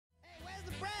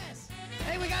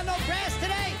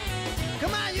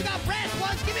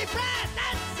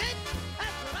That's it!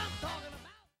 That's what I'm talking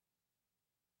about!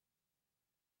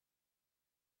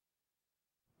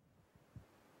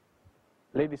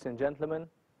 Ladies and gentlemen,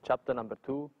 chapter number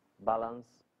 2, balance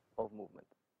of movement.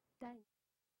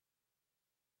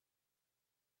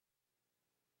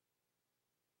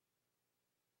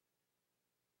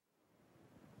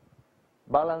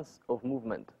 Balance of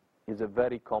movement is a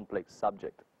very complex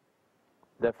subject.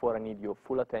 Therefore, I need your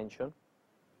full attention,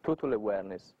 total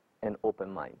awareness, and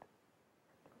open mind.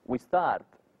 We start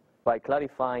by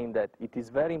clarifying that it is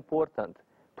very important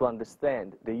to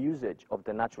understand the usage of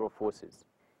the natural forces.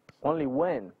 Only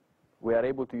when we are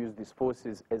able to use these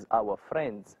forces as our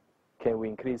friends can we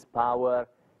increase power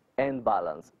and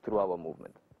balance through our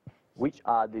movement. Which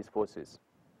are these forces?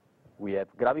 We have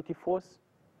gravity force,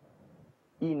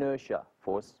 inertia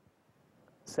force,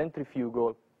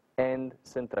 centrifugal, and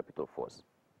centripetal force.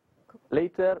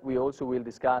 Later, we also will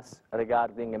discuss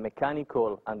regarding a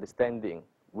mechanical understanding,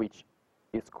 which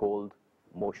is called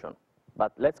motion.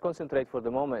 But let's concentrate for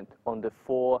the moment on the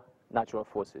 4 natural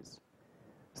forces,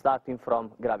 starting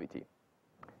from gravity.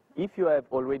 If you have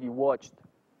already watched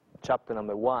chapter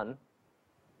number 1,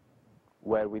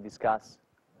 where we discuss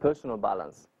personal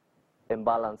balance and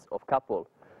balance of couple,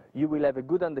 you will have a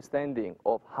good understanding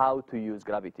of how to use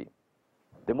gravity.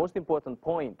 The most important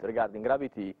point regarding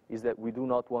gravity is that we do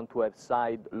not want to have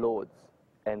side loads,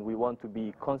 and we want to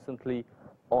be constantly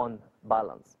on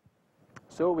balance.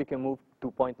 So we can move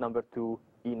to point number 2,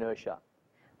 inertia.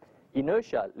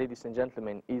 Inertia, ladies and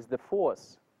gentlemen, is the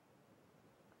force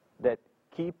that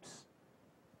keeps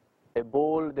a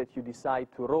ball that you decide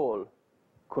to roll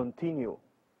continue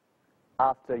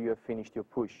after you have finished your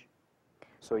push.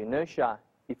 So inertia,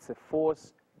 it's a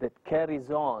force that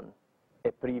carries on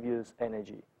a previous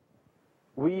energy.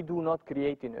 We do not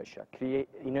create inertia.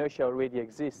 Inertia already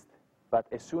exists, but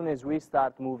as soon as we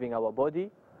start moving our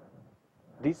body,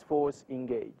 this force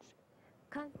engages.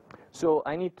 So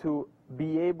I need to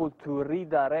be able to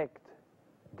redirect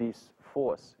this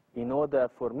force in order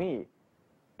for me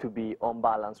to be on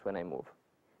balance when I move.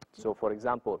 So for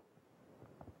example,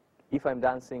 if I'm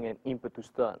dancing an impetus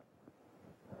turn,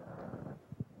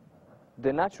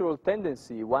 the natural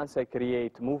tendency once I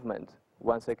create movement,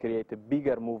 once I create a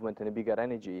bigger movement and a bigger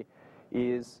energy,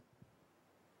 is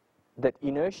that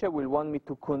inertia will want me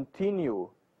to continue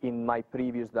in my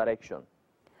previous direction.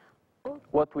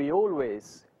 What we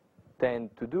always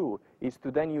tend to do is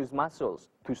to then use muscles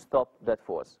to stop that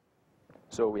force.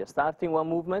 So we are starting one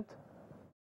movement,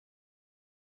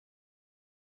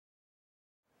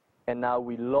 and now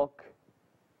we lock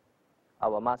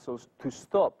our muscles to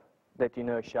stop that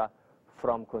inertia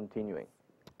from continuing.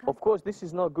 Of course, this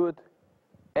is not good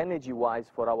energy-wise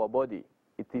for our body.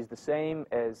 It is the same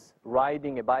as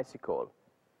riding a bicycle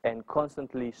and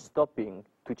constantly stopping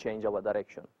to change our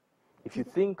direction. If you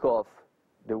think of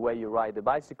the way you ride a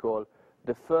bicycle,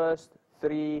 the first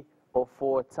 3 or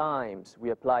 4 times we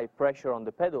apply pressure on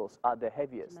the pedals are the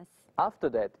heaviest. After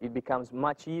that, it becomes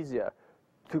much easier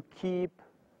to keep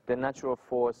the natural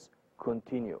force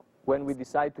continue. When we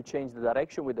decide to change the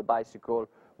direction with the bicycle,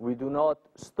 we do not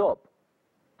stop,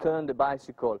 turn the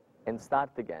bicycle, and start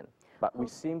again. But we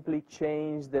simply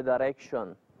change the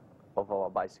direction of our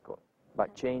bicycle by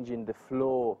changing the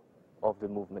flow of the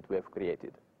movement we have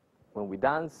created. When we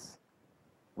dance,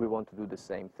 we want to do the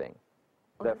same thing.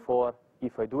 Therefore,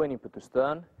 if I do an impetus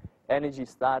turn, energy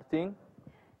starting,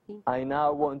 I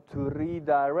now want to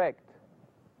redirect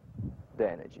the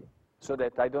energy so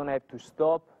that I don't have to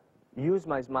stop, use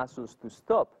my muscles to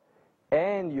stop,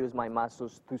 and use my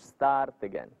muscles to start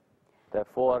again.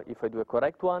 Therefore, if I do a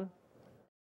correct one,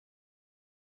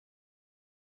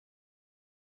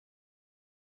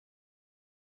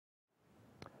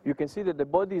 you can see that the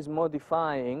body is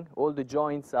modifying, all the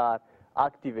joints are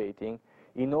activating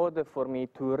in order for me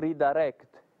to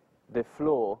redirect the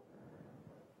flow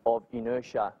of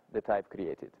inertia that I've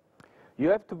created. You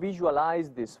have to visualize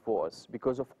this force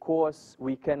because, of course,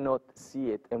 we cannot see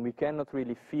it and we cannot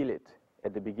really feel it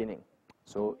at the beginning.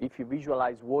 So if you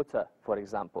visualize water, for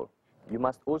example, you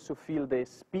must also feel the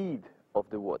speed of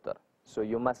the water. So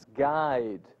you must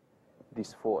guide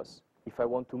this force. If I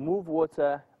want to move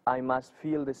water, I must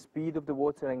feel the speed of the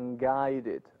water and guide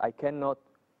it. I cannot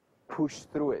push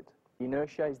through it.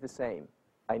 Inertia is the same.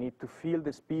 I need to feel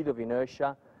the speed of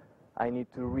inertia. I need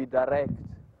to redirect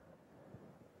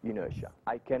inertia.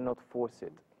 I cannot force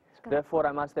it. Therefore,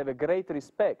 I must have a great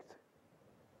respect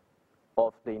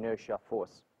of the inertia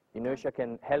force. Inertia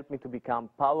can help me to become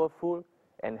powerful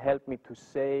and help me to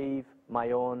save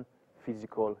my own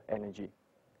physical energy.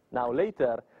 Now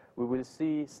later, we will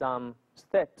see some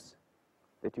steps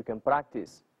that you can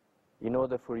practice in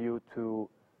order for you to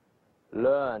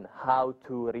learn how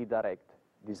to redirect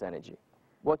this energy.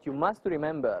 What you must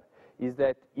remember is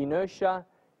that inertia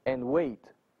and weight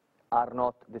are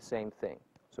not the same thing.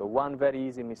 So one very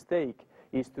easy mistake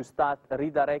is to start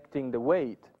redirecting the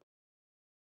weight,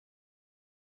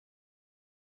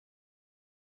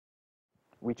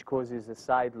 which causes a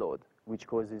side load, which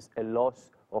causes a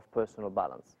loss of personal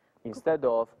balance. Instead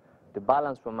of, the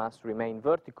balance must remain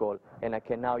vertical, and I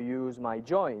can now use my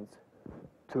joints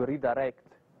to redirect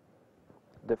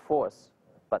the force,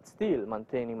 but still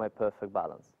maintaining my perfect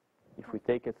balance. If we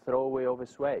take a throwaway of a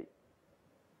sway,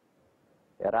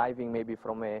 arriving maybe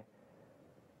from a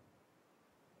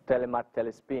telemark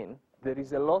telespin, there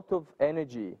is a lot of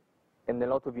energy and a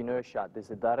lot of inertia.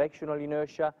 There's a directional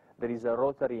inertia, there is a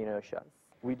rotary inertia.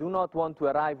 We do not want to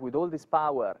arrive with all this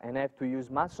power and have to use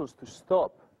muscles to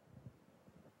stop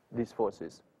these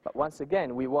forces. But once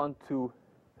again, we want to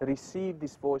receive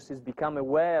these forces, become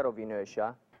aware of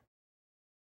inertia,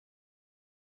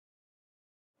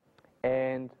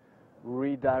 and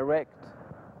redirect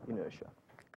inertia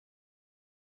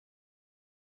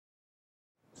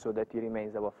so that he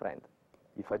remains our friend.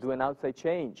 If I do an outside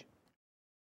change,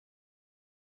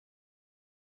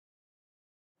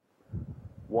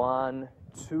 1,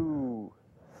 2,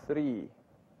 3,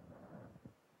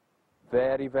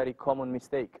 very, very common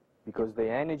mistake, because the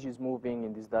energy is moving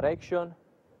in this direction.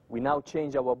 We now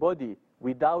change our body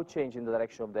without changing the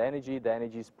direction of the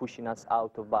energy is pushing us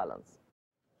out of balance.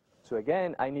 So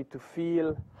again, I need to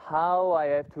feel how I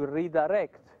have to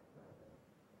redirect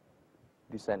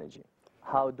this energy.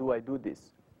 How do I do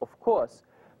this? Of course,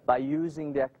 by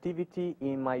using the activity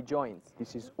in my joints.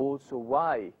 This is also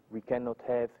why we cannot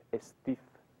have a stiff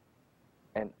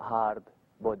and hard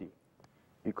body,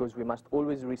 because we must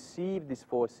always receive these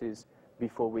forces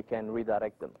before we can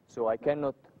redirect them. So I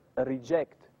cannot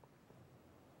reject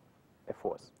a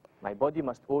force. My body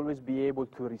must always be able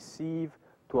to receive,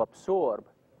 to absorb,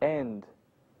 and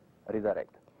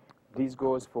redirect. This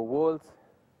goes for waltz,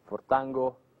 for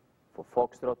tango, for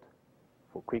foxtrot,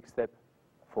 for quick step,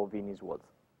 for Viennese waltz.